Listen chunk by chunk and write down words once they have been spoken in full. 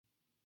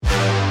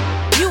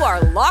You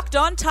are Locked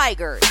On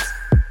Tigers,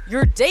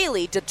 your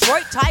daily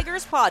Detroit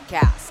Tigers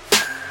podcast.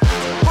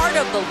 Part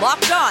of the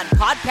Locked On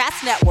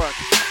Podcast Network,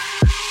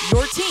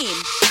 your team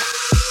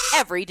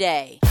every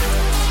day.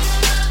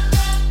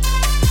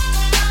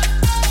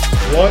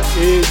 What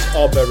is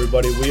up,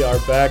 everybody? We are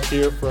back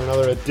here for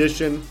another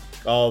edition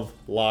of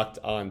Locked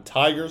On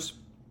Tigers.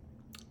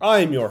 I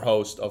am your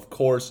host, of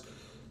course,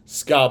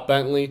 Scott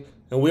Bentley,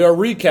 and we are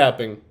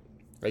recapping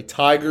a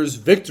Tigers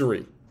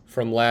victory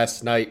from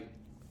last night.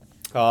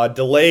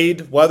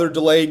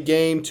 Weather-delayed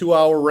game,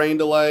 2-hour rain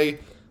delay.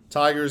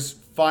 Tigers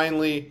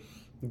finally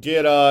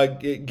get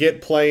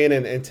playing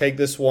and take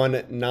this one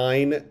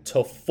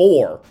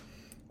 9-4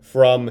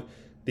 from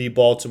the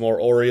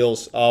Baltimore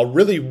Orioles. A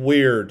really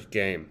weird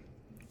game.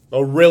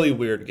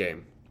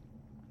 Weird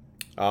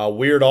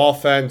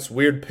offense,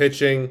 weird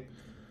pitching,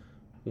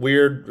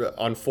 weird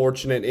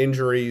unfortunate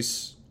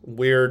injuries,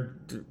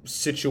 weird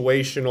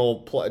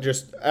situational play.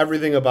 Just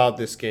everything about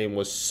this game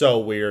was so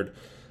weird.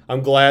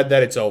 I'm glad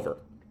that it's over,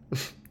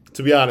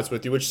 to be honest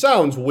with you, which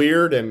sounds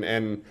weird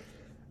and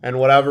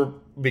whatever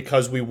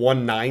because we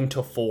won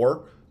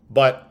 9-4.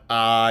 But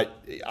I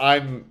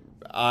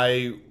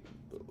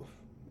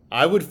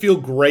would feel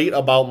great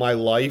about my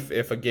life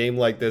if a game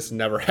like this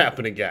never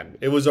happened again.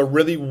 It was a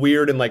really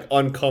weird and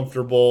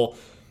uncomfortable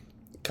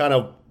kind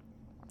of,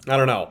 I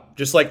don't know,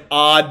 just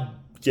odd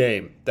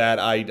game that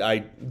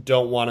I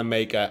don't want to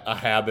make a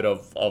habit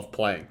of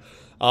playing.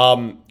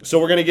 So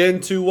we're going to get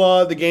into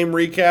the game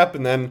recap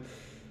and then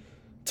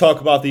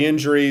talk about the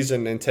injuries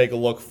and take a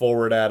look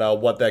forward at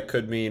what that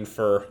could mean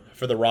for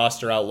the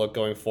roster outlook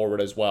going forward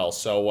as well.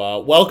 So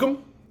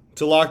welcome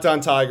to Locked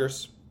On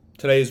Tigers.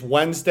 Today is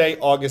Wednesday,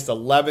 August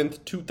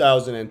 11th,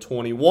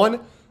 2021.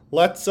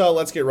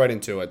 Let's get right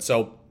into it.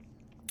 So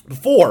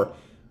before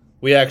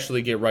we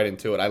actually get right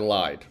into it, I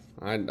lied.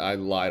 I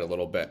lied a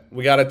little bit.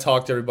 We got to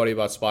talk to everybody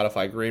about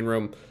Spotify Green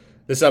Room.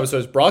 This episode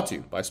is brought to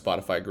you by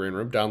Spotify Green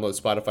Room. Download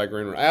the Spotify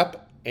Green Room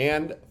app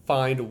and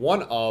find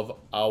one of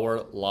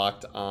our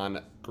Locked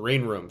On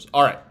Green Rooms.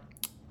 All right,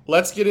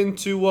 let's get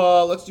into. Do you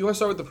want to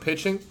start with the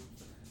pitching?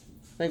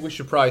 I think we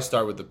should probably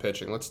start with the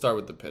pitching. Let's start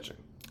with the pitching.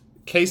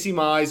 Casey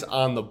Mize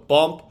on the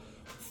bump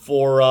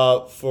for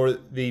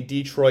the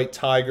Detroit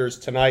Tigers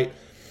tonight.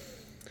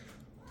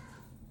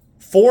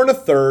 4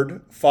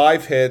 1/3,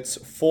 5 hits,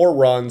 4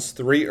 runs,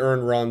 3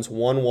 earned runs,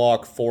 1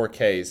 walk, 4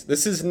 Ks.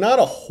 This is not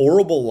a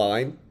horrible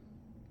line.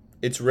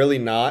 It's really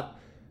not.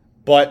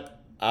 But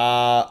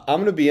I'm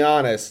going to be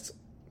honest.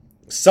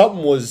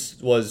 Something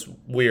was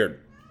weird.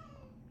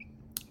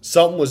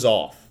 Something was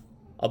off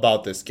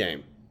about this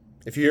game.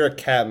 If you hear a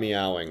cat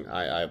meowing,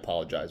 I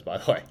apologize, by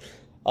the way.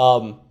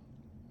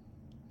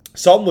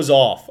 Something was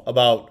off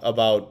about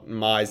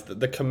Mize.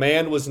 The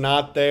command was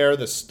not there.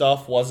 The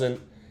stuff wasn't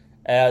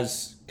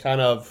as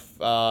kind of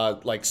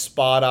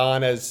spot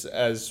on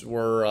as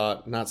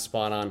we're not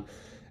spot on,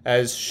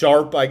 as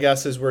sharp, I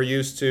guess, as we're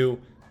used to.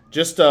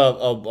 Just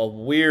a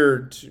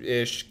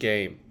weird-ish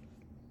game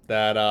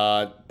that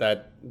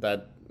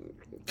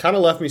kind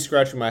of left me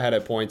scratching my head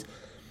at points.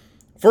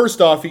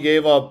 First off, he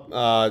gave up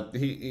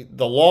the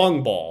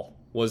long ball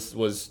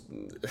was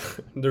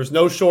there's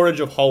no shortage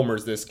of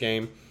homers this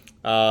game.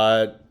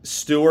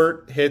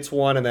 Stewart hits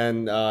one, and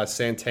then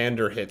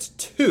Santander hits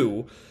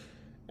 2.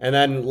 And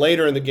then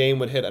later in the game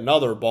would hit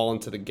another ball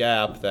into the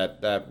gap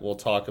that we'll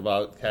talk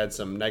about. Had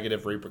some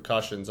negative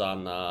repercussions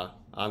on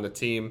the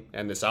team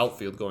and this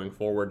outfield going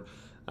forward.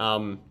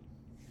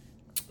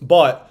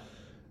 But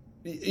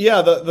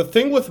yeah, the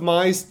thing with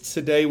Mize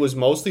today was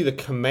mostly the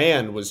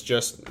command was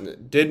just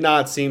did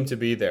not seem to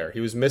be there. He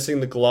was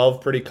missing the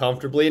glove pretty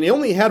comfortably, and he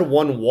only had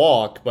 1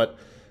 walk, but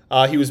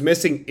he was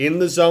missing in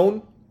the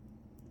zone.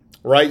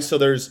 Right, so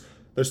there's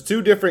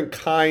 2 different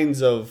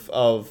kinds of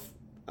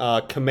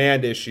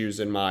command issues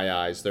in my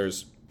eyes.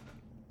 There's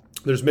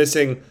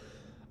missing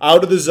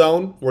out of the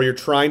zone where you're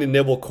trying to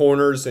nibble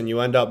corners and you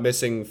end up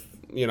missing,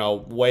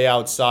 way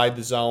outside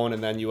the zone,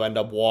 and then you end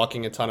up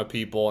walking a ton of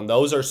people, and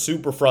those are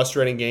super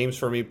frustrating games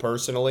for me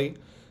personally.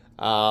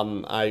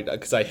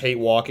 Because I hate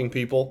walking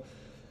people.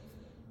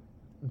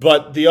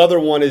 But the other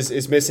one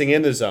is missing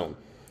in the zone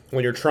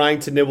when you're trying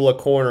to nibble a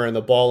corner and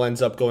the ball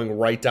ends up going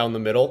right down the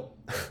middle.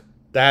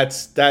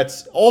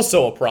 That's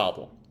also a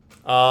problem.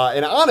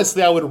 And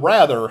honestly, I would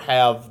rather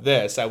have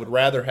this. I would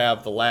rather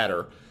have the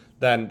latter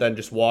than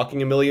just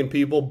walking a million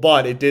people.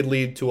 But it did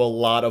lead to a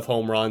lot of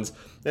home runs.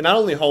 And not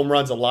only home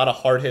runs, a lot of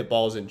hard hit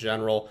balls in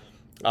general.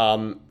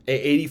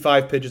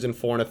 85 pitches in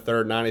 4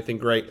 1/3, not anything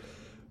great.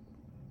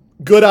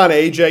 Good on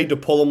AJ to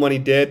pull him when he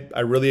did. I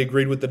really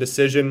agreed with the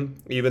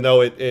decision, even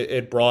though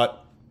it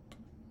brought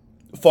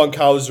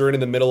Funkhouser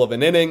in the middle of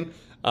an inning.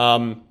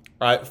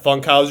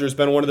 Funkhouser has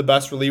been one of the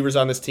best relievers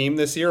on this team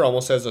this year,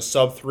 almost has a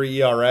sub-3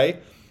 ERA.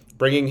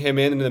 Bringing him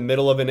in the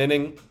middle of an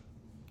inning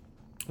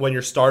when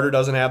your starter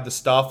doesn't have the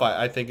stuff,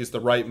 I think is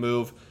the right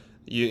move.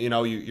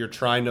 You're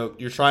trying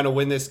to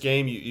win this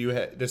game.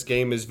 This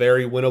game is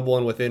very winnable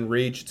and within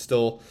reach. It's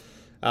still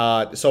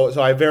so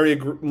I very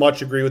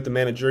much agree with the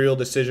managerial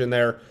decision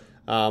there.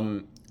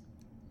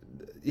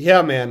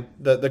 yeah, man,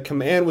 the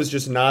command was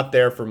just not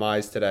there for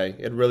Mize today.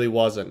 It really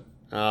wasn't.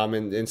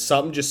 And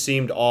something just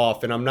seemed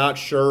off. And I'm not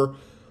sure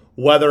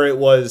whether it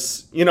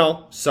was,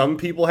 some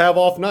people have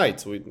off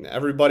nights.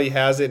 Everybody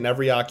has it in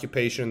every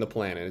occupation in the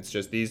planet. It's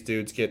just these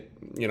dudes get,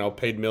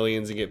 paid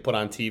millions and get put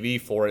on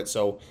TV for it.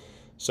 So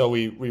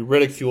we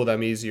ridicule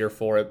them easier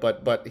for it.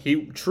 But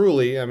he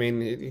truly,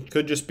 it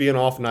could just be an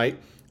off night.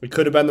 It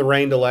could have been the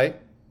rain delay.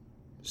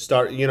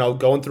 Start,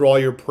 going through all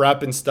your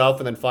prep and stuff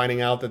and then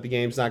finding out that the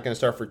game's not going to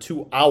start for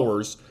 2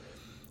 hours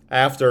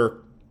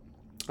after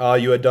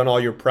you had done all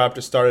your prep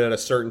to start it at a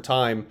certain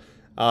time.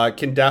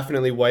 Can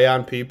definitely weigh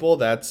on people.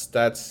 That's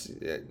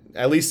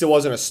at least it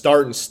wasn't a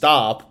start and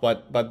stop,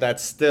 but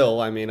that's still,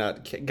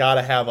 got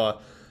to have a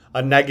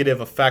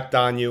negative effect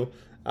on you.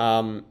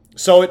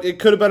 So it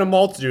could have been a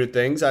multitude of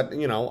things.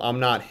 I'm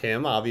not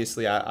him,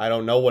 obviously. I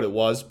don't know what it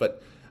was,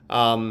 but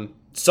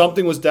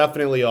something was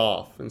definitely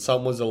off, and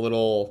something was a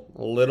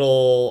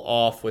little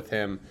off with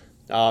him.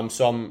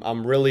 So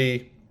I'm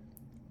really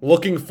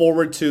looking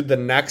forward to the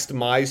next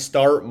Mize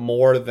start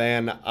more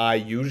than I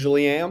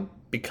usually am,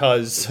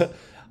 because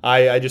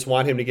I just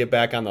want him to get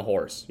back on the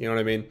horse. You know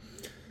what I mean?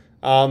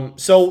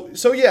 So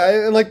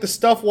yeah, and the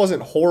stuff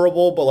wasn't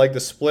horrible, but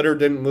the splitter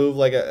didn't move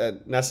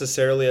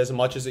necessarily as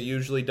much as it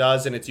usually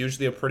does, and it's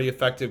usually a pretty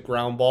effective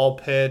ground ball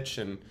pitch,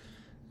 and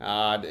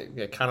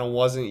it kind of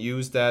wasn't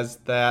used as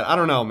that. I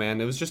don't know,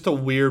 man. It was just a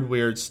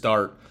weird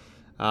start.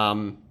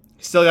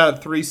 Still got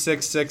a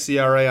 3.66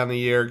 ERA on the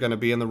year. Going to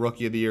be in the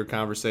Rookie of the Year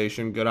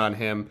conversation. Good on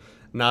him.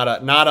 Not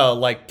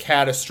a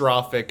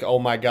catastrophic. Oh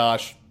my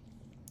gosh,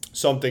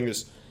 something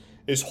is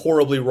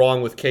horribly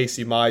wrong with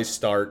Casey Mize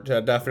start.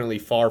 Definitely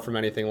far from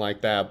anything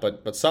like that.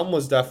 But something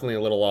was definitely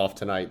a little off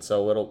tonight.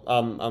 So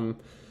I'm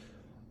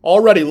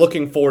already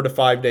looking forward to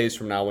 5 days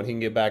from now when he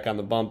can get back on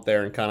the bump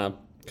there and kind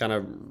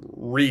of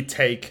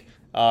retake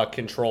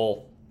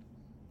control.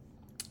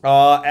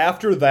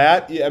 After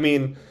that,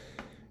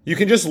 you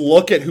can just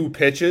look at who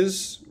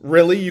pitches.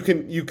 Really, you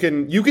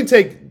can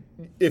take,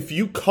 if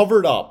you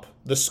covered up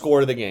the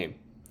score of the game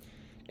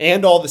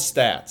and all the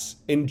stats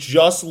and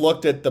just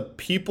looked at the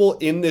people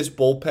in this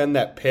bullpen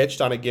that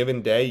pitched on a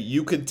given day,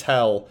 you could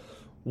tell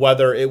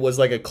whether it was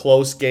a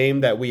close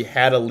game that we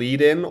had a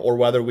lead in or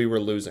whether we were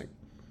losing.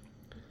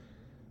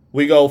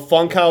 We go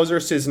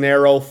Funkhouser,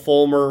 Cisnero,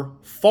 Fulmer,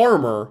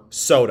 Farmer,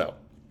 Soto.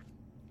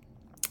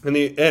 And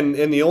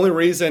the only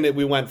reason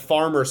we went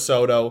Farmer,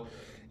 Soto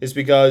is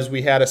because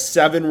we had a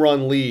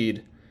 7-run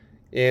lead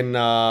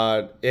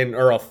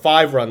or a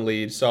 5-run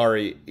lead,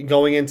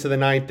 going into the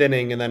 9th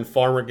inning, and then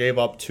Farmer gave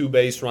up 2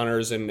 base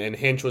runners, and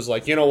Hinch was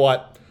like, you know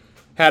what?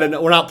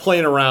 We're not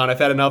playing around. I've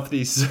had enough of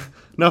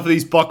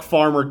these Buck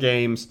Farmer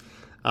games,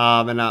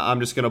 and I'm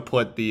just going to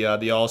put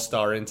the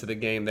All-Star into the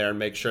game there and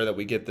make sure that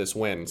we get this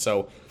win.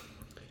 So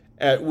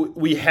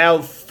we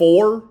have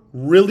 4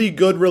 really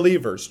good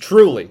relievers,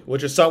 truly,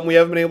 which is something we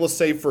haven't been able to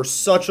say for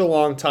such a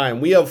long time.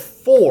 We have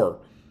 4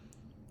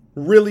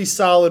 really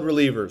solid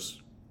relievers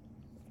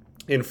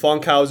in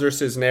Funkhouser,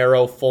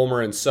 Cisnero,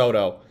 Fulmer, and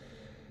Soto.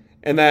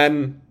 And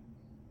then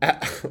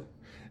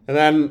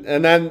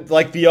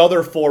the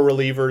other 4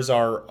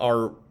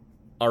 relievers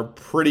are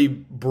pretty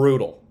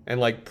brutal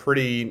and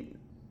pretty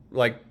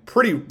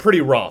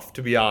rough,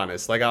 to be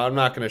honest. I'm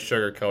not going to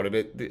sugarcoat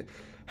it.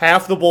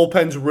 Half the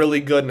bullpen's really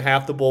good and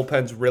half the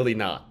bullpen's really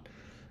not.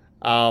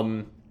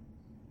 And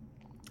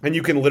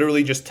you can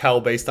literally just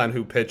tell based on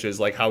who pitches,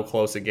 how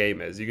close a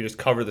game is. You can just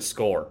cover the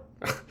score.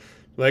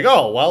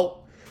 Oh,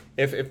 well,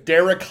 if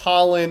Derek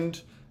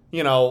Holland,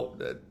 Joe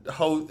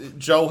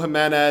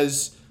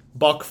Jimenez,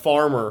 Buck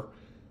Farmer,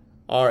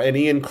 and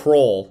Ian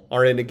Kroll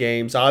are in the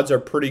games, odds are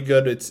pretty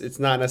good. It's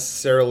not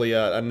necessarily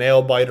a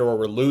nail biter or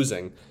we're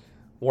losing.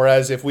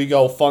 Whereas if we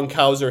go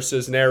Funkhouser,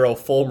 Cisnero,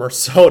 Fulmer,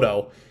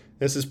 Soto,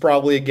 this is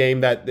probably a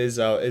game that is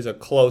a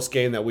close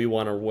game that we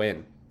want to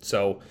win.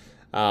 So,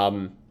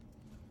 and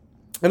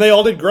they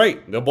all did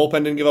great. The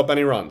bullpen didn't give up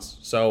any runs.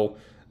 So,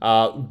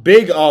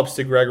 big ups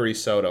to Gregory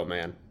Soto,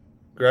 man.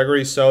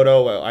 Gregory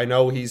Soto, I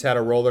know he's had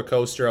a roller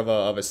coaster of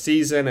a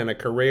season and a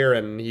career,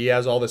 and he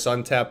has all this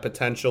untapped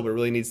potential, but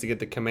really needs to get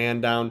the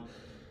command down.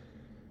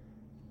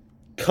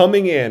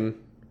 Coming in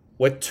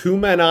with 2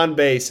 men on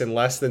base and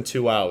less than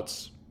 2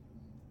 outs,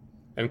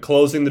 and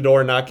closing the door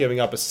and not giving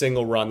up a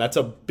single run, that's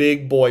a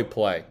big boy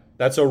play.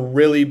 That's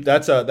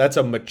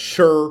a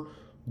mature,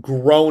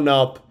 grown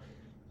up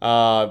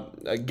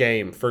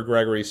game for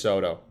Gregory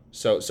Soto.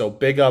 So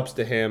big ups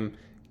to him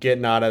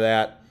getting out of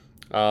that,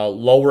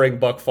 lowering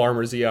Buck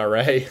Farmer's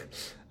ERA.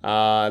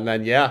 And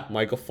then,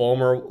 Michael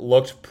Fulmer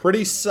looked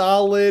pretty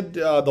solid.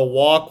 The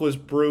walk was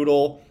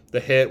brutal. The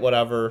hit,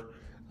 whatever.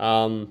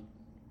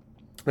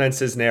 And then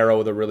Cisnero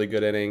with a really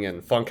good inning,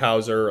 and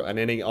Funkhouser an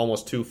inning,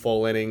 almost 2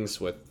 full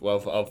innings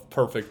of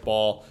perfect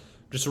ball.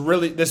 Just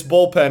really, this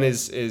bullpen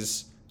is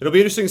it'll be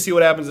interesting to see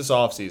what happens this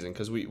offseason,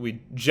 because we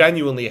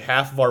genuinely,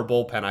 half of our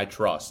bullpen I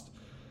trust,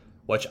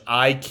 which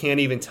I can't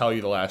even tell you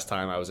the last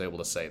time I was able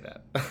to say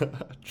that.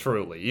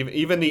 Truly.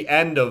 Even the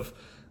end of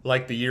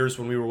the years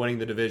when we were winning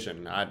the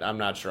division, I'm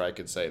not sure I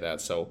could say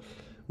that. So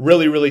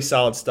really, really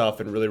solid stuff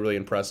and really, really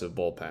impressive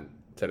bullpen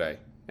today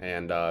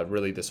and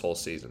really this whole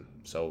season.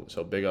 So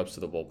big ups to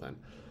the bullpen.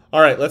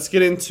 All right, let's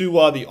get into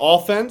the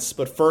offense.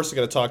 But first, I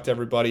got to talk to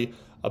everybody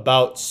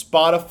about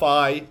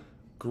Spotify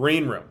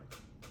Green Room.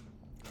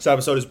 This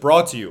episode is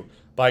brought to you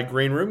by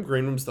Green Room.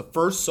 Green Room's the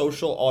first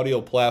social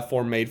audio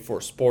platform made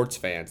for sports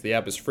fans. The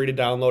app is free to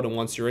download, and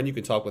once you're in, you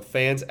can talk with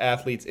fans,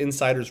 athletes,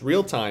 insiders,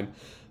 real time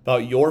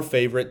about your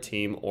favorite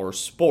team or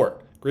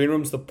sport. Green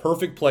Room's the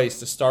perfect place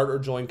to start or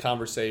join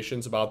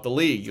conversations about the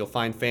league. You'll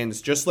find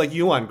fans just like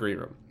you on Green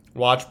Room.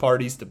 Watch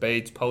parties,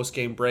 debates,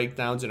 post-game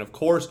breakdowns, and of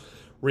course,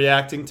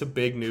 reacting to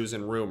big news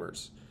and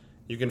rumors.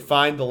 You can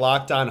find the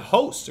Locked On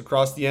hosts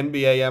across the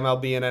NBA,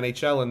 MLB, and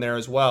NHL in there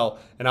as well.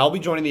 And I'll be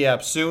joining the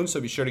app soon,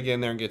 so be sure to get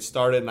in there and get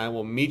started, and I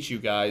will meet you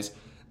guys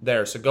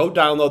there. So go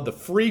download the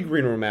free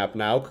Green Room app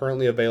now,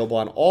 currently available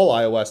on all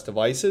iOS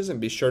devices, and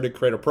be sure to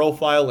create a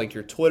profile, link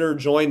your Twitter,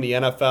 join the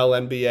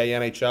NFL, NBA,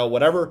 NHL,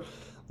 whatever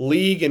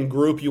league and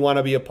group you want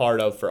to be a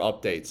part of for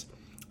updates.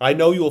 I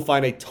know you will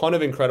find a ton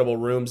of incredible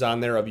rooms on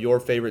there of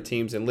your favorite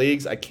teams and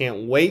leagues. I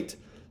can't wait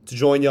to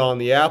join y'all on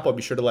the app. I'll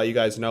be sure to let you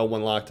guys know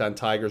when Locked On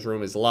Tigers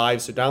Room is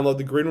live. So download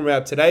the Green Room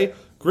app today.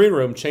 Green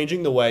Room,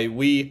 changing the way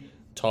we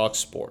talk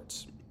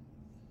sports.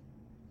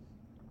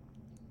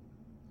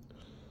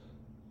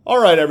 All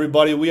right,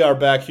 everybody, we are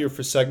back here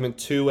for segment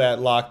 2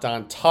 at Locked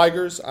On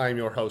Tigers. I'm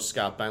your host,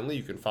 Scott Bentley.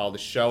 You can follow the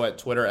show at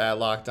Twitter at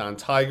Locked On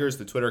Tigers.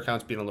 The Twitter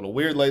account's being a little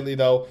weird lately,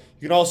 though.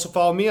 You can also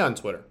follow me on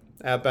Twitter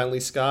at Bentley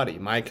Scotty.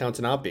 My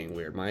account's not being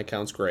weird. My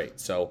account's great.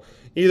 So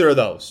either of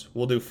those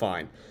will do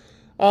fine.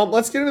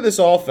 Let's get into this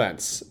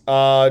offense.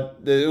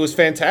 It was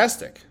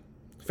fantastic.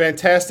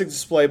 Fantastic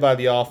display by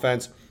the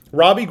offense.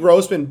 Robbie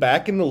Grossman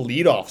back in the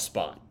leadoff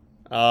spot.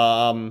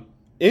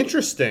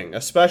 Interesting,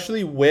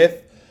 especially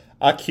with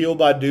Akil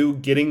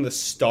Baddoo getting the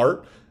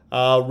start.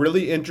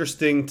 Really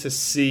interesting to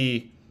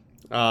see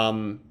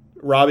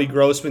Robbie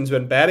Grossman's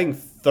been batting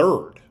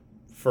third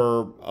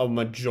for a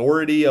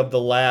majority of the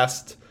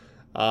last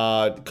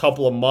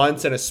couple of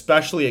months, and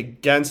especially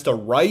against a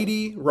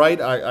righty, right?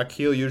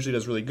 Akil usually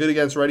does really good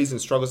against righties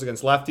and struggles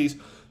against lefties.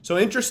 So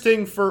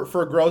interesting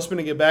for Grossman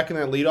to get back in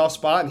that leadoff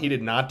spot, and he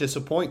did not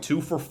disappoint.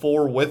 2 for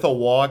 4 with a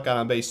walk, got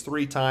on base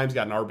 3 times,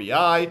 got an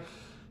RBI.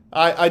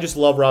 I just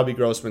love Robbie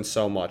Grossman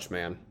so much,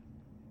 man.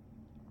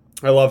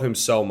 I love him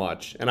so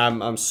much, and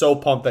I'm so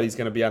pumped that he's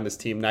going to be on this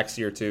team next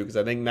year too, because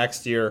I think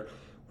next year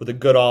with a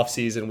good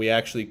offseason, we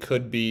actually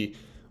could be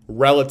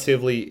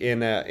relatively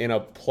in a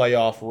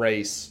playoff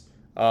race.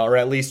 Or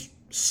at least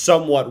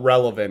somewhat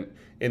relevant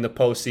in the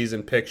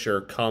postseason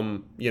picture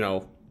come,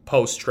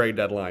 post-trade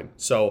deadline.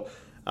 So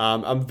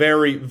I'm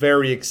very,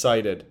 very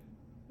excited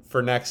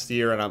for next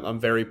year, and I'm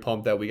very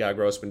pumped that we got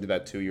Grossman to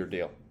that 2-year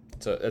deal.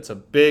 It's a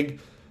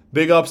big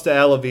ups to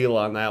Al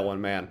Avila on that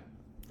one, man,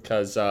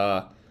 because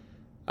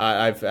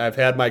I've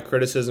had my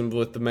criticisms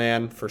with the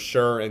man for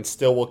sure and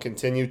still will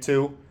continue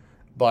to.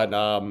 But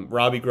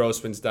Robbie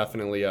Grossman's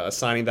definitely a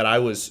signing that I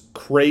was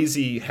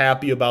crazy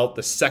happy about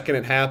the second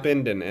it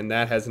happened, and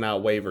that has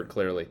not wavered,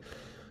 clearly.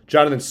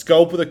 Jonathan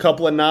Scope with a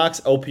couple of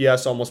knocks.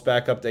 OPS almost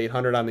back up to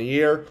 800 on the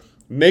year.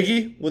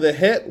 Miggy with a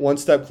hit, one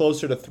step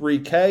closer to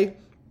 3K.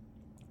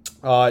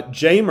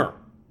 Jamer.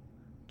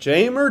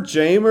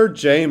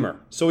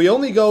 So he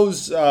only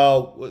goes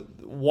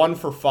 1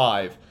 for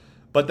 5,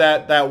 but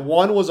that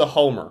one was a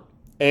homer.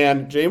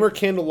 And Jamer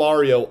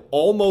Candelario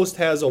almost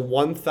has a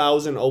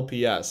 1,000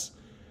 OPS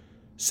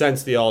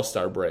since the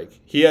All-Star break.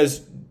 He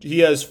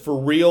has for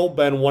real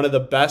been one of the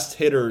best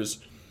hitters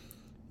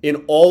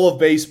in all of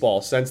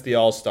baseball since the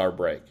All-Star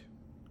break.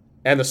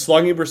 And the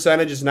slugging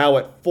percentage is now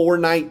at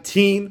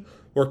 .419.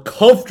 We're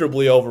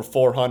comfortably over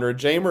 400.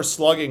 Jamer's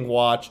slugging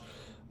watch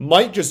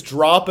might just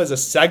drop as a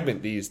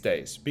segment these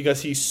days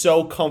because he's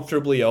so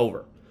comfortably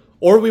over.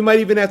 Or we might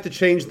even have to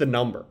change the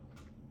number.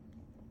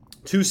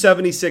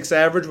 276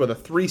 average with a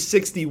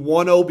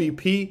 361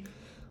 OBP.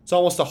 It's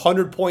almost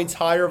 100 points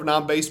higher of an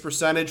on-base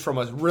percentage from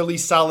a really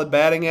solid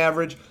batting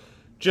average.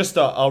 Just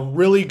a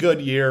really good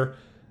year.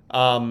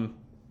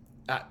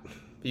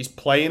 He's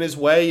playing his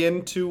way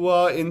into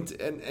and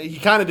he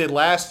kind of did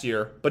last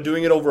year, but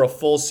doing it over a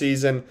full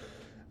season.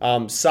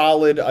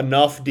 Solid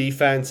enough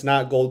defense,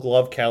 not Gold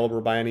Glove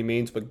caliber by any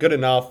means, but good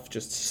enough.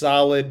 Just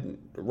solid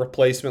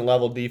replacement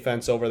level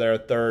defense over there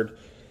at third.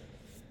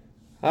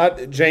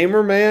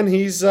 Jamer, man,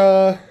 he's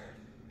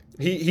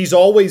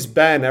always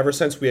been, ever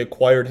since we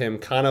acquired him,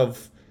 kind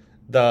of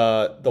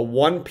the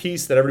one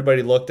piece that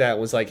everybody looked at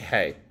was like,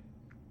 hey,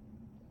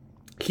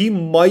 he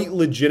might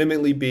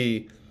legitimately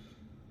be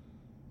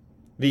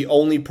the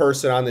only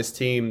person on this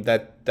team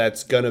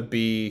that's gonna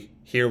be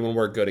here when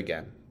we're good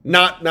again.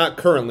 Not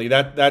currently.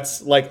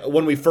 That's like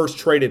when we first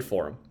traded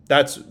for him.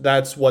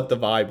 That's what the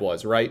vibe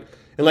was, right?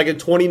 And like in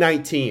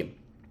 2019,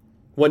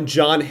 when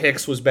John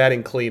Hicks was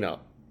batting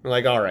cleanup, we're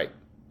like, all right,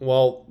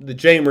 well, the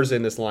Jamer's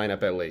in this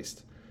lineup at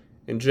least.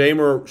 And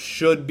Jamer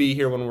should be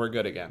here when we're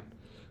good again.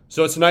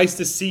 So it's nice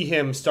to see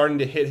him starting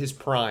to hit his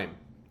prime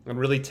and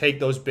really take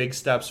those big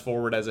steps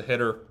forward as a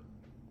hitter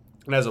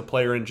and as a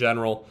player in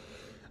general.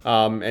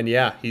 And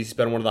yeah, he's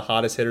been one of the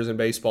hottest hitters in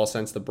baseball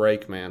since the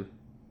break, man.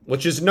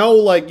 Which is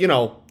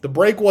the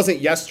break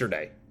wasn't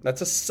yesterday.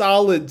 That's a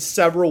solid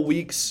several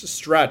weeks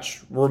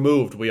stretch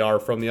removed we are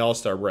from the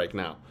All-Star break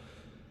now.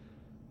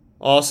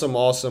 Awesome.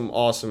 Love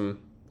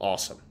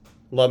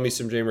me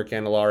some Jeimer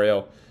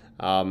Candelario.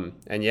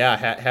 And yeah,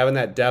 having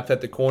that depth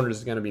at the corners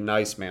is going to be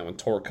nice, man, when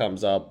Torque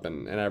comes up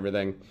and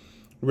everything.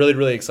 Really,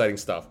 really exciting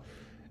stuff.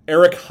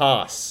 Eric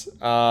Haas.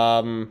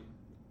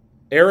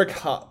 Eric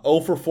Haas, 0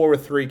 for 4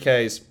 with 3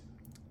 Ks.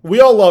 We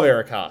all love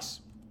Eric Haas.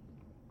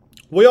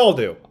 We all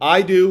do.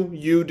 I do,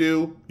 you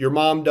do, your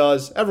mom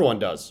does, everyone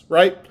does,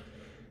 right?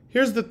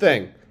 Here's the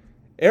thing.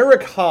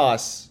 Eric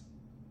Haas,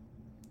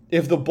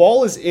 if the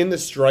ball is in the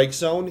strike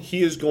zone,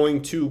 he is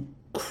going to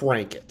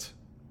crank it.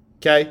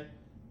 Okay?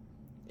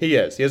 He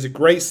is. He has a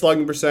great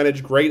slugging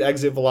percentage, great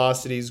exit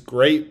velocities,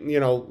 great,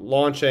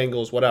 launch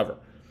angles, whatever.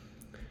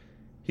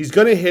 He's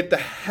going to hit the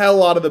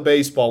hell out of the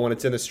baseball when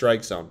it's in the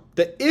strike zone.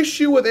 The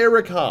issue with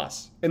Eric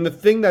Haas, and the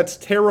thing that's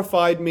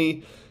terrified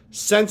me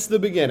since the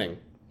beginning,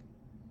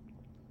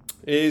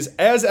 is,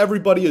 as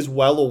everybody is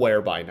well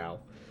aware by now,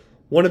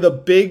 one of the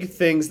big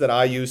things that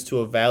I use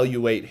to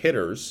evaluate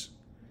hitters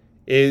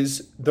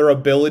is their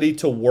ability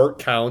to work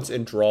counts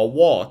and draw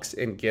walks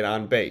and get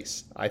on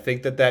base. I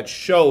think that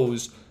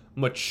shows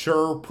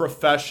mature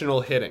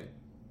professional hitting.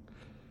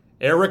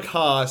 Eric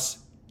Haas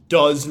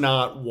does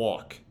not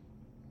walk.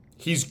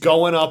 He's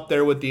going up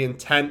there with the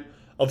intent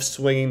of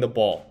swinging the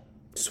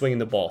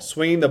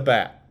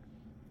bat.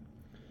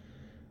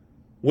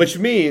 Which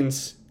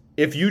means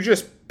if you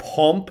just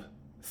pump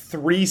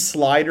 3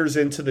 sliders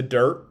into the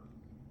dirt,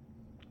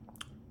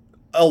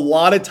 a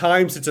lot of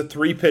times it's a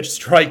 3-pitch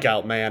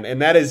strikeout, man, and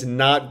that is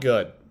not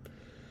good.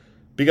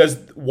 Because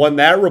when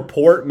that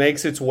report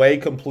makes its way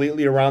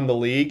completely around the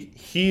league,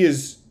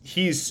 he's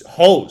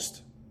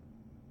hosed.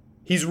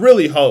 He's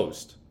really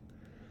hosed.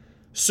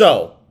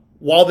 So,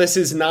 while this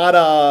is not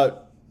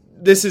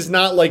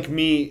like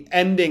me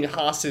ending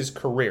Haas's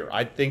career.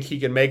 I think he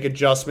can make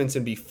adjustments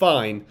and be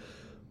fine,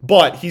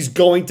 but he's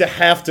going to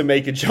have to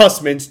make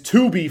adjustments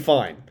to be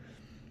fine.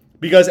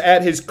 Because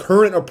at his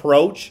current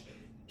approach,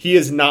 he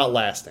is not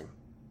lasting.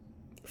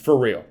 For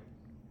real.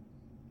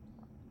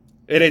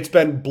 And it's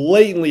been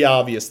blatantly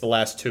obvious the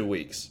last 2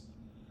 weeks.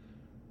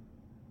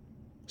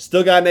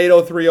 Still got an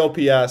 803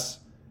 OPS,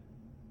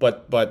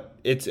 but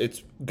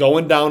it's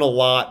going down a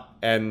lot,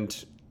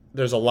 and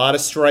there's a lot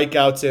of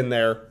strikeouts in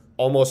there,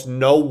 almost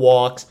no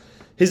walks.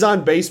 His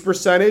on-base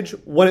percentage,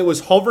 when it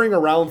was hovering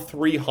around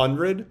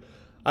 300,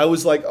 I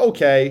was like,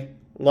 okay,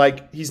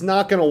 he's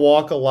not going to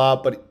walk a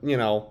lot, but,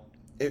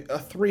 a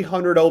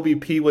 300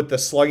 OBP with the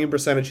slugging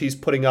percentage he's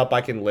putting up, I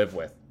can live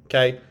with,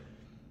 okay?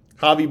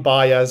 Javi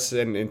Baez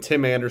and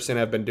Tim Anderson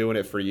have been doing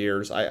it for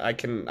years. I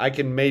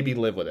can maybe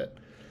live with it.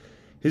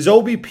 His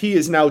OBP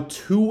is now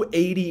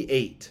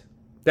 288.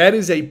 That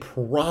is a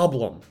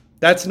problem.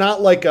 That's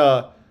not like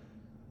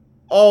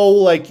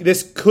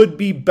this could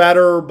be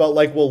better, but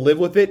we'll live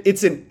with it.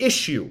 It's an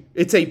issue.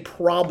 It's a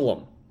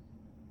problem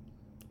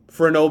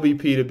for an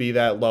OBP to be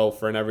that low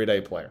for an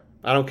everyday player.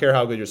 I don't care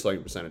how good your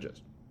slugging percentage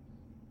is.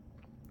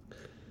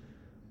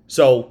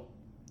 So,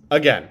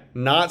 again,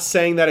 not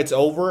saying that it's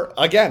over.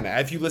 Again,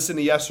 if you listen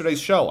to yesterday's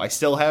show, I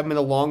still have him in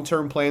the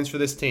long-term plans for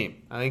this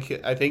team. I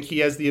think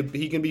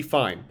he can be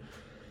fine.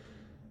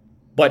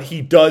 But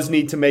he does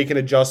need to make an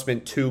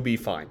adjustment to be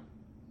fine.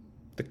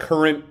 The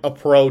current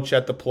approach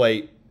at the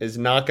plate is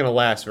not going to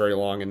last very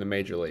long in the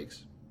major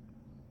leagues.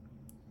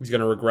 He's going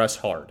to regress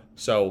hard.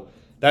 So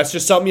that's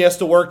just something he has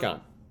to work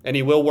on. And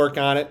he will work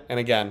on it. And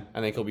again,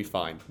 I think he'll be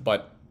fine.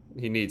 But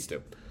he needs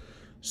to.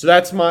 So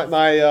that's my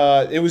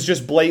it was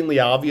just blatantly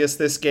obvious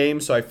this game.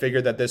 So I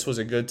figured that this was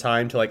a good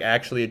time to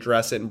actually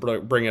address it and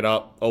bring it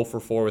up. 0 for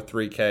 4 with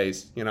 3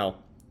 Ks.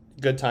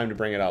 Good time to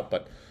bring it up.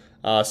 But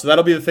so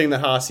that'll be the thing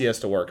that Haase has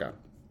to work on.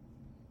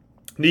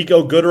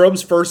 Niko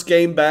Goodrum's first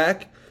game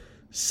back.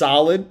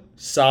 Solid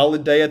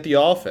day at the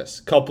office.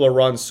 Couple of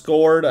runs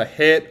scored, a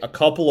hit, a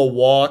couple of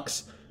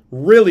walks.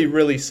 Really,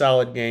 really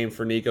solid game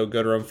for Niko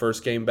Goodrum,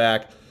 first game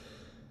back.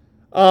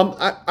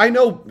 I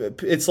know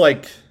it's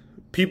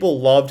people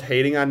loved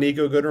hating on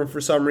Niko Goodrum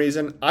for some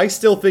reason. I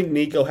still think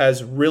Niko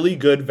has really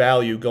good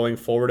value going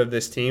forward of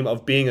this team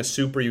of being a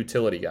super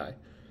utility guy.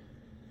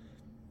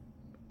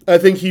 I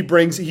think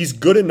he's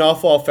good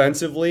enough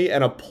offensively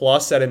and a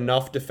plus at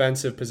enough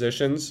defensive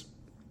positions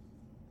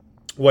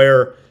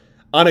where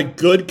on a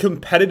good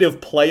competitive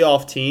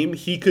playoff team,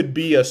 he could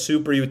be a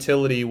super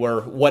utility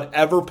where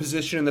whatever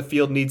position in the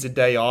field needs a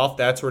day off,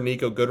 that's where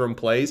Niko Goodrum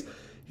plays.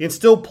 He can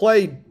still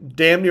play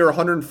damn near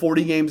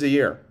 140 games a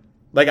year.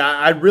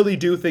 I really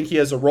do think he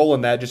has a role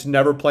in that, just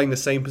never playing the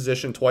same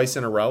position twice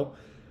in a row.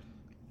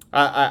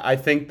 I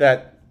think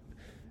that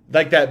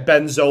that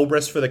Ben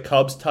Zobrist for the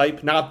Cubs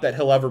type, not that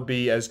he'll ever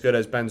be as good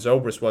as Ben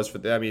Zobrist was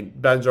Ben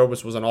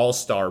Zobrist was an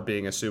all-star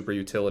being a super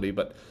utility,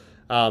 but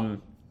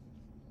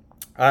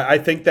I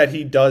think that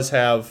he does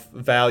have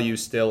value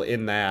still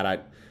in that.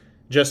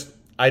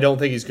 I don't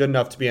think he's good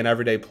enough to be an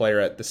everyday player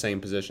at the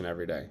same position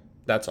every day.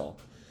 That's all.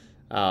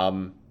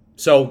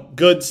 So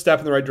good step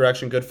in the right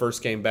direction. Good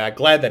first game back.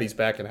 Glad that he's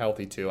back and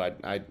healthy too.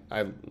 I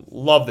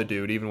love the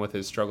dude, even with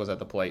his struggles at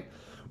the plate.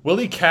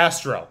 Willie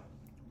Castro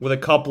with a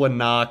couple of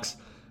knocks,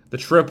 the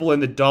triple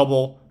and the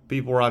double.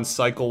 People were on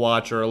cycle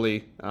watch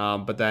early,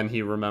 but then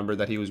he remembered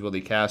that he was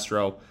Willie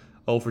Castro.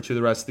 0 for 2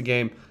 the rest of the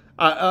game.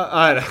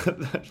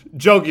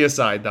 Jokey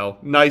aside, though,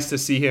 nice to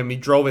see him. He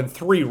drove in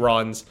 3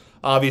 runs.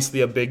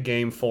 Obviously, a big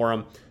game for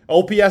him.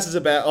 OPS is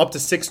about up to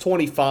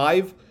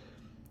 625,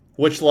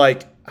 which,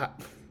 like,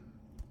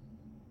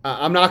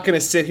 I'm not going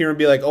to sit here and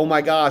be like, oh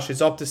my gosh,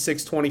 it's up to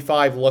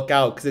 625, look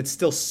out, because it's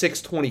still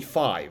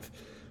 625.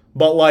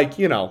 But, like,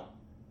 you know,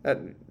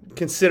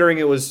 considering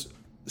it was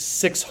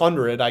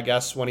 600, I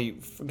guess, when he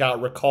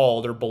got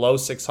recalled, or below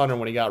 600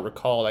 when he got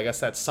recalled, I guess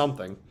that's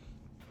something.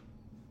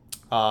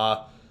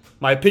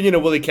 My opinion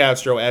of Willie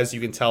Castro, as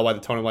you can tell by the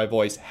tone of my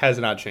voice, has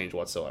not changed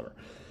whatsoever.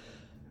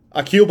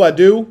 Akil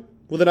Baddoo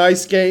with a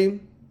nice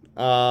game.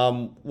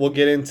 We'll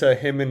get into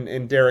him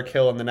and Derek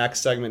Hill in the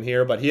next segment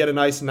here, but he had a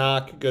nice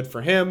knock, good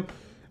for him.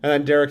 And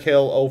then Derek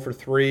Hill 0 for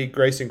 3.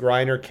 Grayson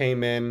Griner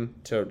came in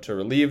to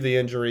relieve the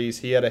injuries.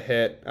 He had a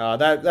hit.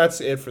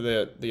 That's it for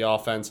the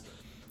offense.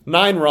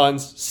 9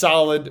 runs,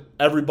 solid.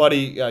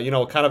 Everybody,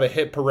 kind of a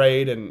hit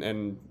parade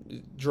and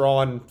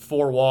drawing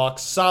 4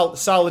 walks.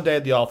 Solid day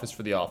at the office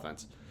for the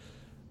offense.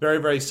 Very,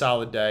 very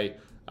solid day.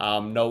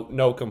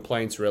 No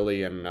complaints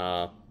really. And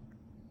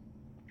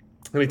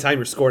anytime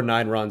you're scoring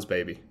 9 runs,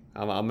 baby,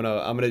 I'm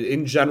gonna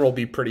in general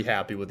be pretty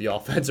happy with the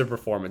offensive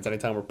performance.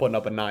 Anytime we're putting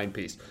up a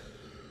 9-piece.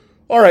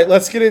 All right,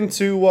 let's get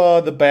into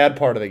the bad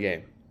part of the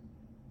game,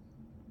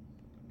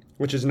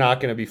 which is not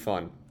going to be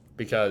fun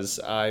because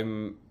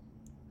I'm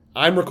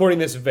recording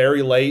this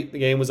very late. The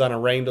game was on a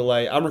rain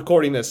delay. I'm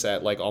recording this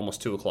at like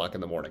almost 2 o'clock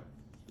in the morning.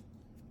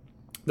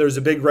 There's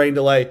a big rain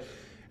delay,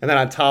 and then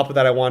on top of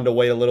that, I wanted to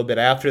wait a little bit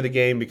after the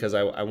game because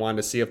I wanted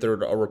to see if a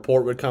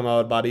report would come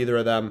out about either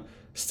of them.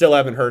 Still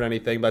haven't heard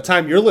anything. By the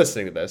time you're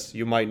listening to this,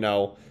 you might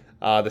know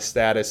the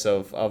status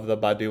of the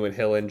Baddoo and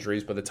Hill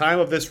injuries. By the time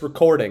of this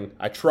recording,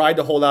 I tried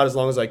to hold out as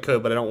long as I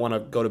could, but I don't want to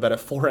go to bed at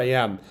 4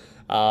 a.m.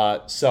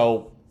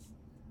 So,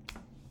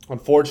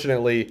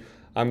 unfortunately,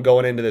 I'm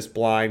going into this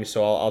blind,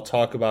 so I'll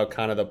talk about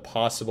kind of the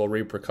possible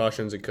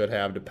repercussions it could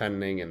have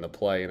depending in the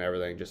play and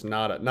everything. Just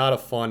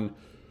not fun,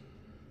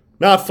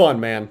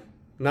 man.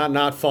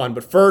 Not fun.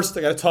 But first,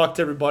 I got to talk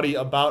to everybody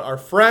about our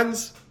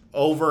friends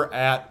over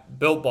at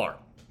Built Bar.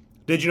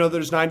 Did you know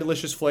there's 9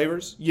 delicious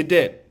flavors? You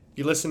did.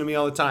 You listen to me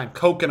all the time.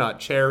 Coconut,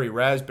 cherry,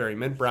 raspberry,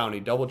 mint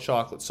brownie, double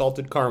chocolate,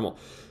 salted caramel,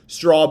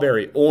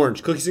 strawberry,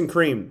 orange, cookies and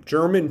cream,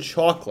 German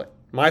chocolate.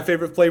 My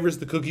favorite flavor is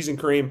the cookies and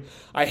cream.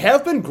 I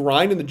have been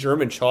grinding the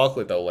German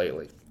chocolate, though,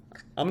 lately.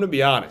 I'm going to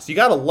be honest. You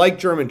got to like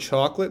German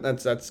chocolate.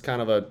 That's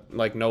kind of a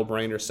like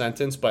no-brainer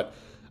sentence, but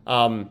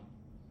I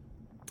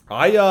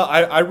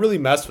really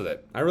mess with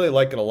it. I really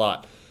like it a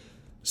lot.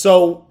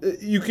 So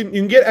you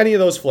can get any of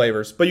those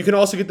flavors, but you can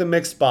also get the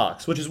mixed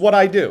box, which is what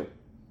I do.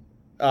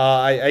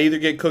 I either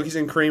get cookies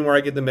and cream or I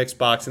get the mixed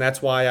box, and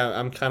that's why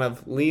I'm kind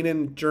of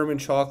leaning German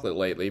chocolate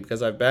lately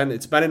because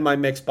it's been in my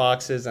mixed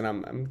boxes, and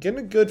I'm getting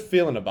a good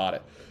feeling about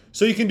it.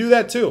 So you can do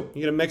that too.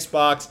 You get a mixed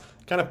box,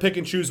 kind of pick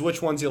and choose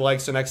which ones you like,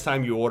 so next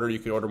time you order, you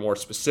can order more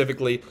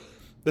specifically.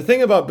 The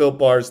thing about Built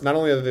Bars, not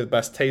only are they the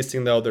best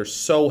tasting, though, they're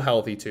so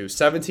healthy too.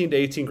 17 to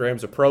 18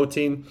 grams of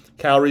protein,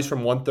 calories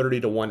from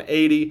 130 to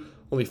 180,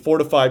 only 4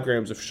 to 5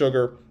 grams of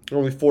sugar, and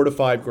only 4 to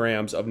 5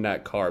 grams of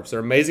net carbs.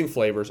 They're amazing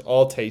flavors,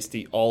 all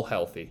tasty, all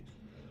healthy.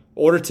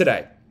 Order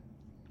today.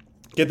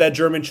 Get that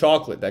German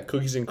chocolate, that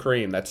cookies and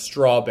cream, that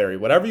strawberry,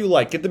 whatever you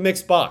like. Get the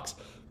mixed box.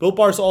 Built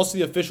Bar is also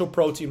the official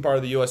protein part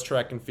of the U.S.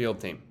 track and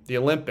field team. The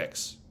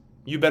Olympics.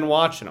 You've been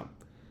watching them.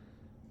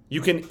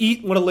 You can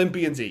eat what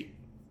Olympians eat.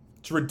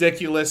 It's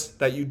ridiculous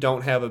that you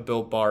don't have a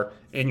Built Bar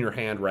in your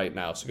hand right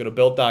now. So go to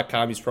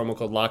Built.com, use promo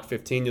code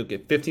LOCK15. You'll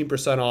get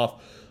 15%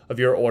 off of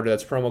your order.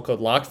 That's promo code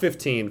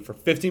LOCK15 for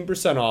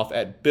 15% off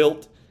at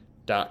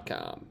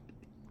Built.com.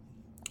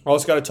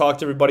 Also got to talk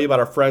to everybody about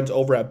our friends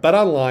over at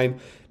BetOnline.ag.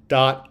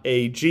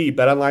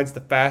 BetOnline is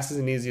the fastest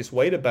and easiest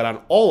way to bet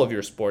on all of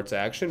your sports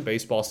action.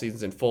 Baseball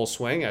season's in full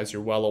swing, as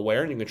you're well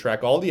aware, and you can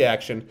track all the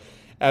action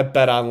at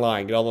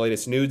BetOnline. Get all the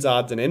latest news,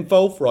 odds, and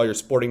info for all your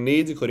sporting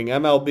needs, including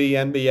MLB,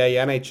 NBA,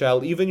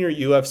 NHL, even your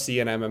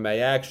UFC and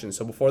MMA action.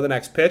 So before the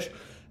next pitch,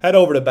 head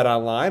over to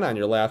BetOnline on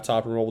your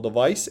laptop or mobile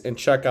device and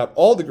check out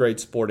all the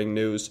great sporting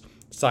news,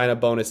 sign-up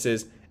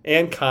bonuses,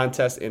 and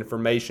contest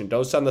information.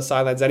 Don't sit on the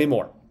sidelines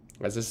anymore,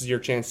 as this is your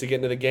chance to get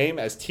into the game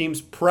as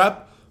teams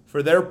prep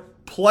for their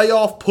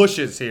playoff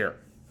pushes here.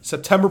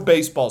 September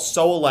baseball is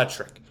so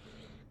electric.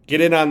 Get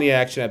in on the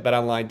action at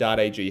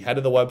betonline.ag. Head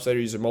to the website or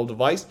use your mobile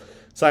device.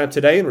 Sign up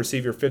today and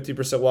receive your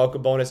 50%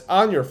 welcome bonus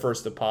on your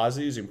first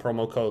deposit using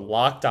promo code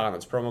LOCKEDON.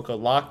 That's promo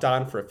code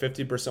LOCKEDON for a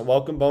 50%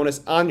 welcome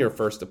bonus on your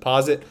first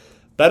deposit.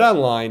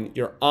 BetOnline,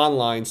 your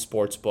online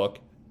sportsbook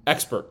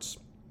experts.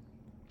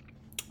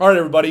 All right,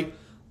 everybody,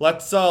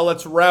 let's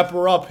wrap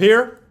her up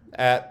here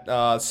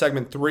at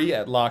segment 3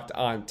 at Locked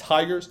On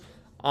Tigers.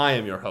 I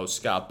am your host,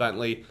 Scott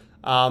Bentley.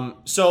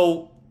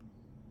 So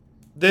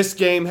this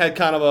game had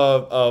kind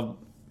of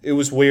a it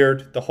was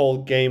weird. The whole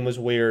game was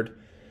weird.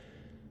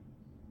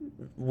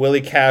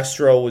 Willie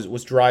Castro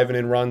was driving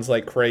in runs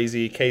like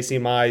crazy. Casey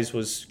Mize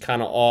was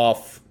kind of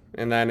off,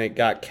 and then it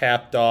got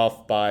capped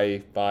off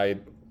by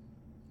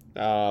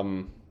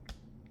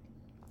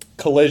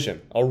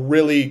collision, a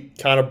really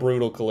kind of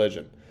brutal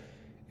collision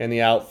in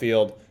the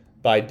outfield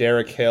by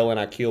Derek Hill and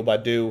Akil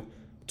Baddoo.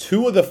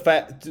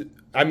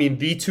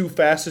 The two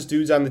fastest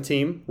dudes on the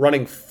team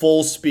running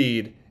full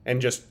speed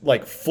and just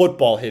like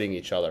football hitting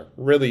each other.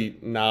 Really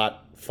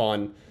not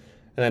fun.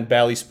 And then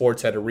Bally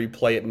Sports had to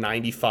replay it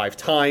 95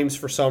 times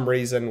for some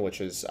reason,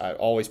 which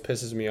always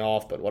pisses me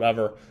off, but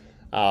whatever.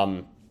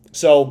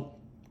 So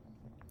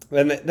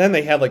then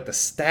they had like the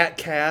stat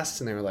cast,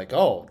 and they were like,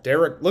 oh,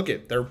 Derek, look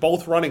it, they're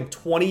both running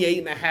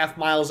 28.5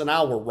 miles an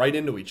hour right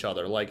into each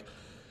other. Like,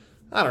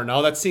 I don't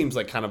know, that seems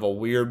like kind of a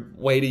weird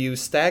way to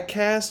use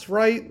StatCast,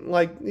 right?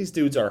 Like, these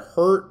dudes are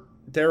hurt.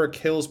 Derek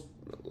Hill's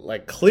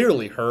like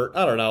clearly hurt.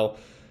 I don't know.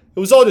 It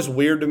was all just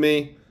weird to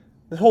me.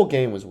 The whole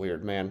game was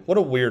weird, man. What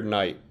a weird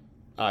night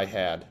I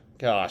had.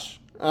 Gosh.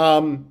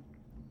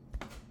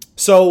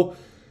 So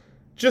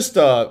just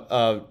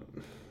a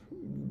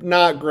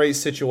not great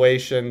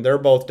situation. They're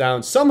both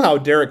down. Somehow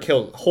Derek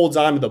Hill holds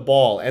on to the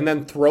ball and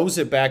then throws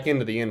it back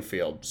into the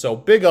infield. So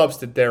big ups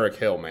to Derek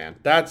Hill, man.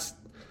 That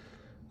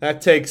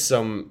takes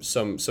some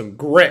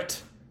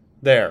grit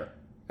there.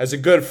 As a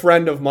good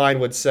friend of mine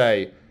would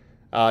say,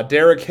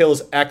 Derek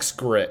Hill's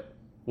X-grit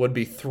would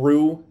be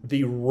through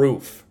the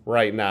roof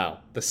right now.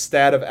 The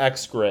stat of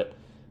X-grit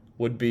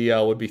would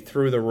be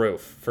through the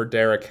roof for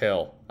Derek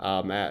Hill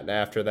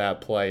after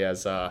that play,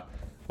 as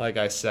like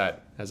I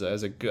said, as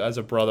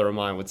a brother of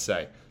mine would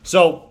say.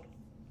 So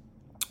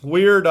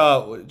weird,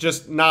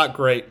 just not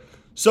great.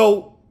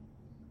 So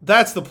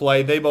that's the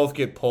play. They both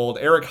get pulled.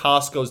 Eric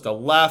Haas goes to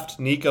left.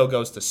 Nico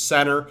goes to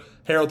center.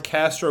 Harold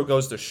Castro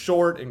goes to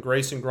short, and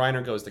Grayson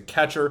Greiner goes to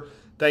catcher.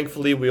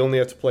 Thankfully, we only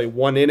have to play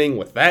one inning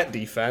with that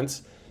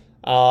defense,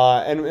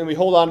 and we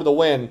hold on to the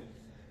win.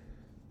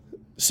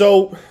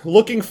 So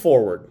looking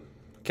forward,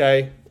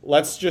 okay,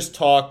 let's just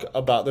talk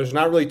about, there's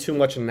not really too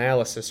much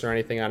analysis or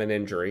anything on an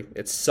injury.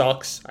 It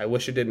sucks. I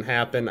wish it didn't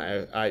happen.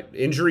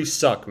 Injuries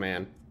suck,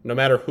 man, no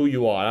matter who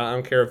you are. I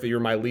don't care if you're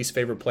my least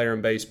favorite player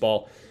in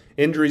baseball.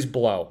 Injuries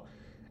blow.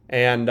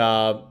 And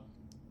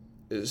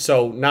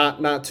so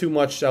not too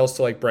much else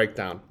to break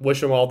down.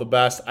 Wish them all the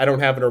best. I don't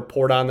have a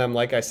report on them.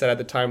 Like I said at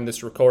the time of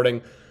this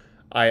recording,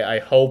 I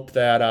hope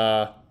that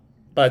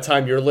by the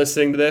time you're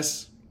listening to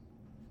this,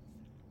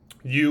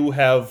 you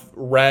have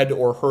read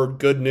or heard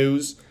good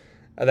news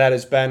that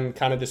has been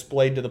kind of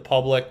displayed to the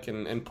public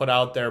and put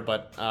out there.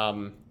 But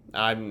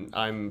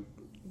I'm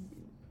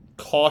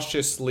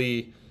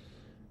cautiously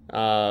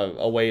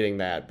awaiting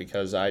that,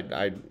 because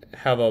I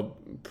have a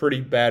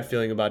pretty bad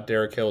feeling about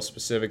Derek Hill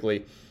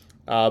specifically.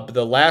 But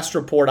the last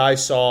report I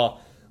saw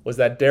was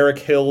that Derek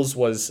Hill's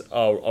was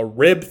a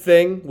rib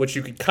thing, which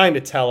you could kind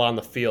of tell on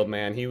the field,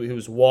 man. He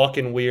was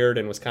walking weird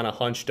and was kind of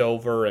hunched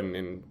over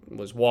and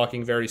was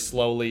walking very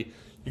slowly.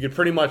 You could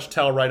pretty much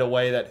tell right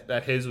away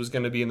that his was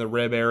going to be in the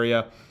rib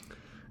area.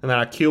 And then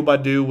Akil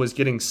Baddoo was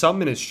getting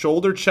something in his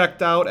shoulder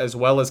checked out, as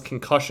well as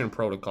concussion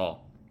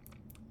protocol.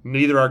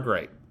 Neither are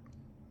great,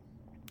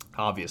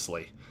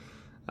 obviously.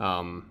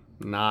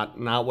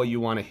 Not what you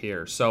want to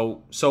hear.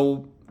 So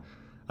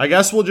I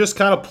guess we'll just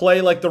kind of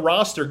play like the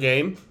roster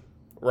game,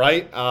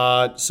 right?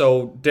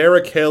 So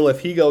Derek Hill,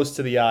 if he goes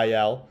to the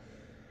IL,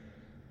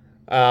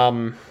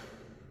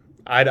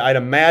 I'd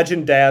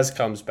imagine Daz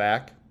comes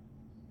back.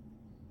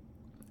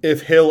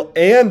 If Hill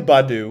and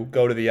Baddoo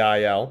go to the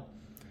IL,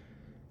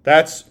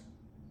 that's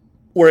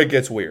where it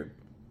gets weird.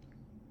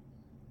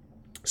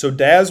 So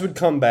Daz would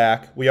come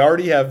back. We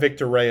already have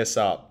Victor Reyes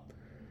up.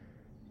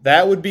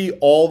 That would be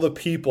all the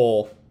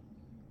people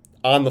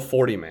on the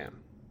 40-man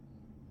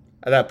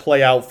that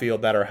play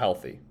outfield that are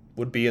healthy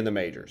would be in the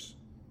majors.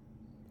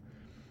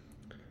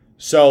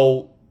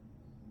 So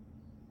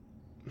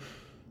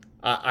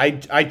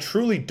I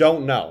truly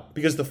don't know,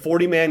 because the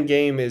 40-man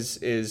game is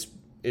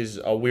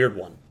a weird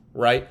one,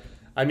 right?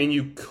 I mean,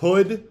 you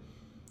could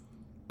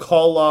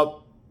call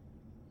up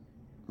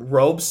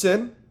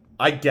Robeson,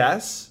 I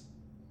guess.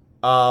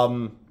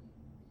 I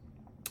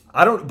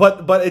don't,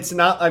 but it's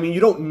not. I mean, you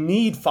don't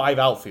need 5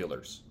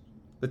 outfielders.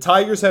 The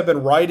Tigers have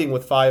been riding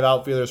with 5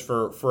 outfielders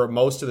for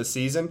most of the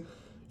season.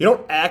 You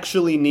don't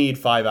actually need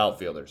 5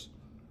 outfielders.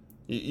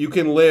 You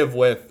can live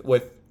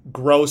with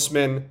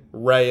Grossman,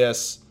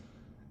 Reyes,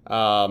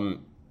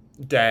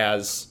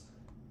 Daz,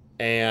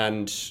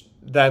 and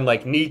then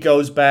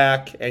Nico's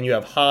back, and you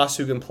have Haas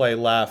who can play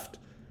left.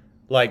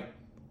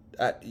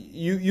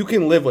 You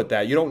can live with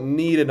that. You don't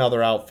need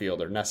another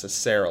outfielder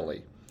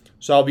necessarily.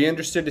 So I'll be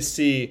interested to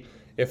see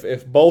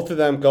if both of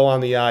them go on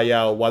the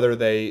IL, whether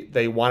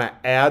they want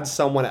to add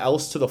someone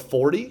else to the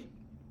 40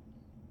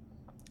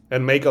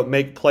 and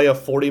play a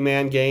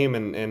 40-man game,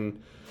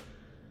 and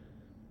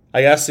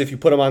I guess if you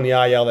put them on the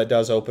IL,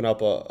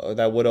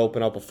 that would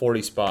open up a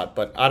 40 spot.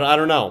 But I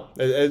don't know.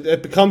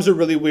 It becomes a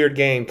really weird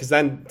game, because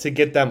then to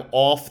get them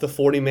off the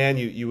 40-man,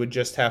 you would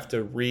just have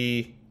to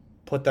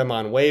put them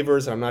on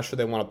waivers, and I'm not sure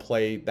they want to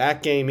play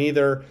that game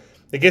either.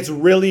 It gets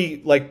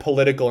really like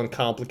political and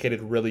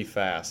complicated really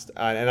fast,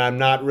 and I'm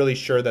not really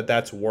sure that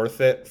that's worth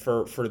it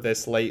for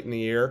this late in the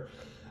year.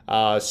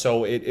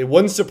 So it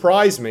wouldn't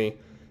surprise me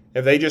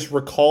if they just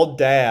recalled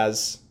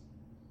Daz,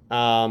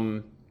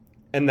 and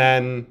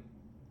then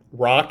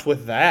rocked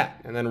with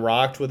that, and then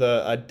rocked with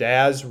a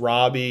Daz,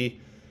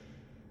 Robbie,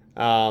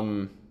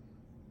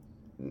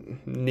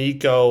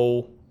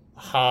 Nico,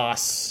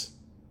 Haas-ish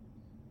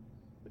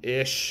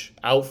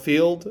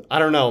outfield. I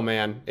don't know,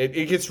 man.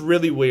 It gets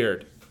really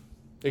weird.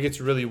 It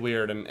gets really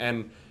weird,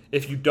 and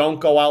if you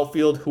don't go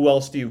outfield, who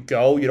else do you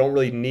go? You don't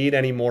really need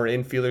any more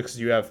infielders because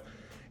you have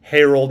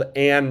Harold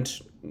and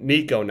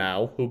Nico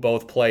now, who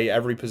both play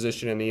every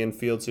position in the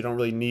infield, so you don't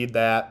really need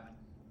that.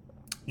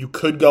 You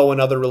could go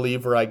another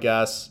reliever, I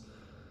guess.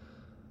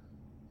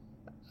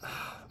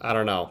 I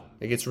don't know.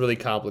 It gets really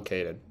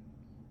complicated.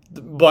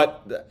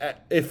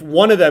 But if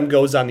one of them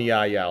goes on the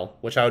IL,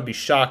 which I would be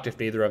shocked if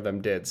neither of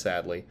them did,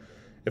 sadly.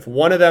 If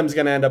one of them is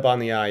going to end up on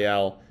the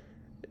IL,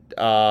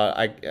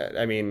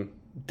 I mean,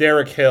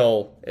 Derek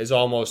Hill is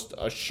almost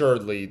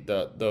assuredly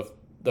the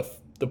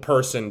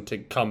person to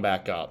come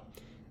back up,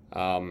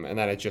 and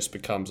then it just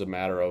becomes a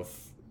matter of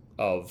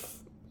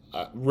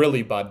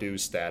really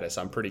Badu's status.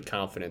 I'm pretty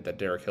confident that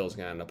Derek Hill is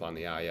going to end up on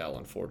the IL,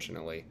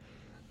 unfortunately.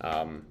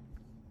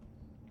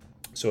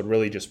 So it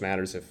really just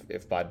matters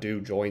if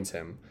Badu joins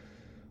him,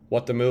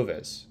 what the move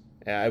is.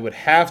 It would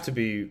have to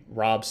be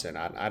Robson.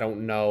 I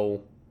don't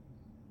know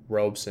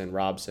Robson,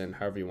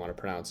 however you want to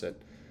pronounce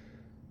it.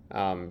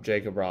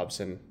 Jacob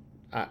Robson.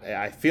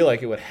 I feel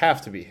like it would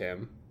have to be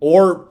him.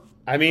 Or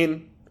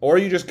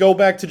you just go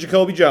back to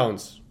Jacoby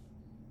Jones,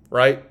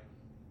 right?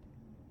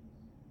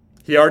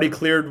 He already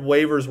cleared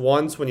waivers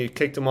once when you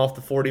kicked him off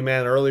the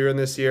 40-man earlier in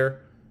this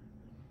year.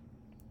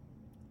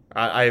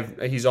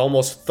 He's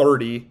almost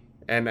 30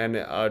 and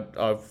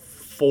a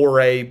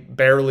 4A,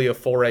 barely a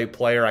 4A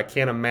player. I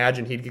can't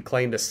imagine he'd get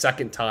claimed a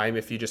second time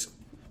if you just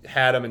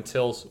had him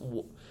until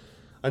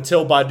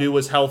Badu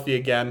was healthy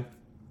again.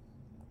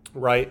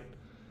 Right?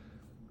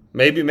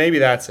 Maybe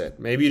that's it.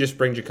 Maybe you just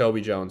bring Jacoby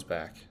Jones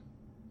back.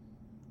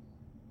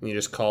 And you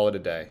just call it a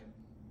day.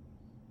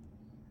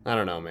 I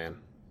don't know, man.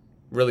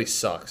 Really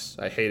sucks.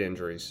 I hate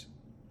injuries.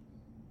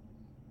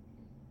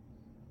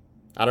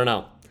 I don't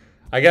know.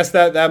 I guess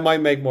that might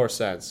make more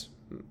sense.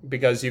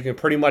 Because you can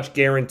pretty much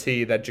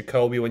guarantee that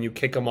Jacoby, when you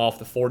kick him off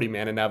the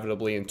 40-man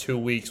inevitably in 2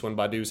 weeks when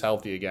Badu's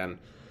healthy again,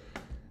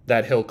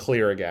 that he'll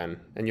clear again.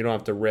 And you don't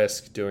have to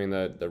risk doing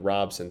the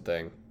Robson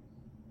thing.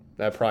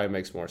 That probably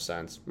makes more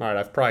sense. All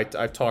right,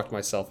 I've talked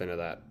myself into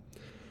that.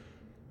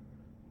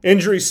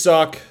 Injuries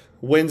suck.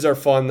 Wins are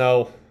fun,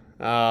 though.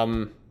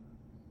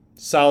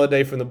 Solid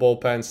day from the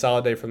bullpen.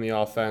 Solid day from the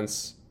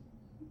offense.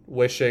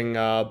 Wishing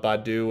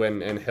Badu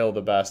and Hill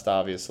the best,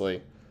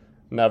 obviously.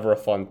 Never a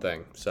fun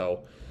thing.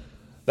 So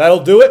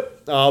that'll do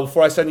it.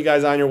 Before I send you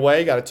guys on your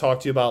way, got to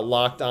talk to you about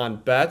Locked On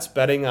Bets.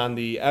 Betting on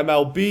the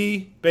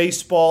MLB,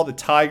 baseball, the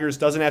Tigers.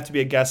 Doesn't have to be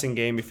a guessing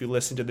game if you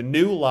listen to the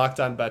new Locked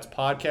On Bets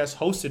podcast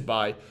hosted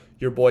by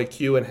your boy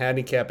Q and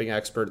handicapping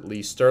expert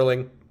Lee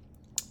Sterling.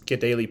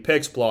 Get daily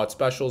picks, blowout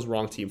specials,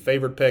 wrong team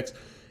favorite picks,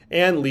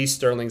 and Lee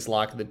Sterling's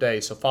Lock of the Day.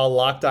 So follow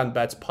Locked On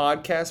Bets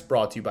podcast,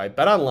 brought to you by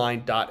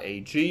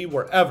betonline.ag,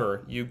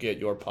 wherever you get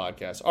your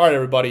podcasts. All right,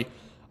 everybody,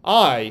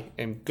 I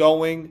am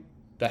going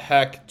the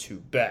heck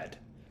to bed.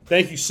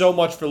 Thank you so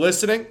much for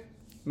listening. It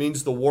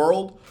means the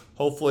world.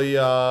 Hopefully,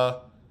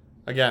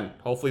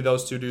 hopefully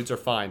those two dudes are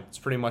fine. It's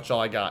pretty much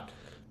all I got.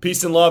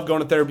 Peace and love.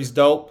 Going to therapy's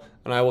dope.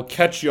 And I will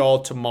catch you all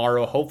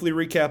tomorrow, hopefully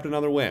recapping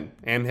another win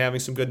and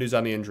having some good news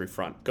on the injury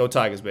front. Go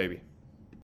Tigers, baby.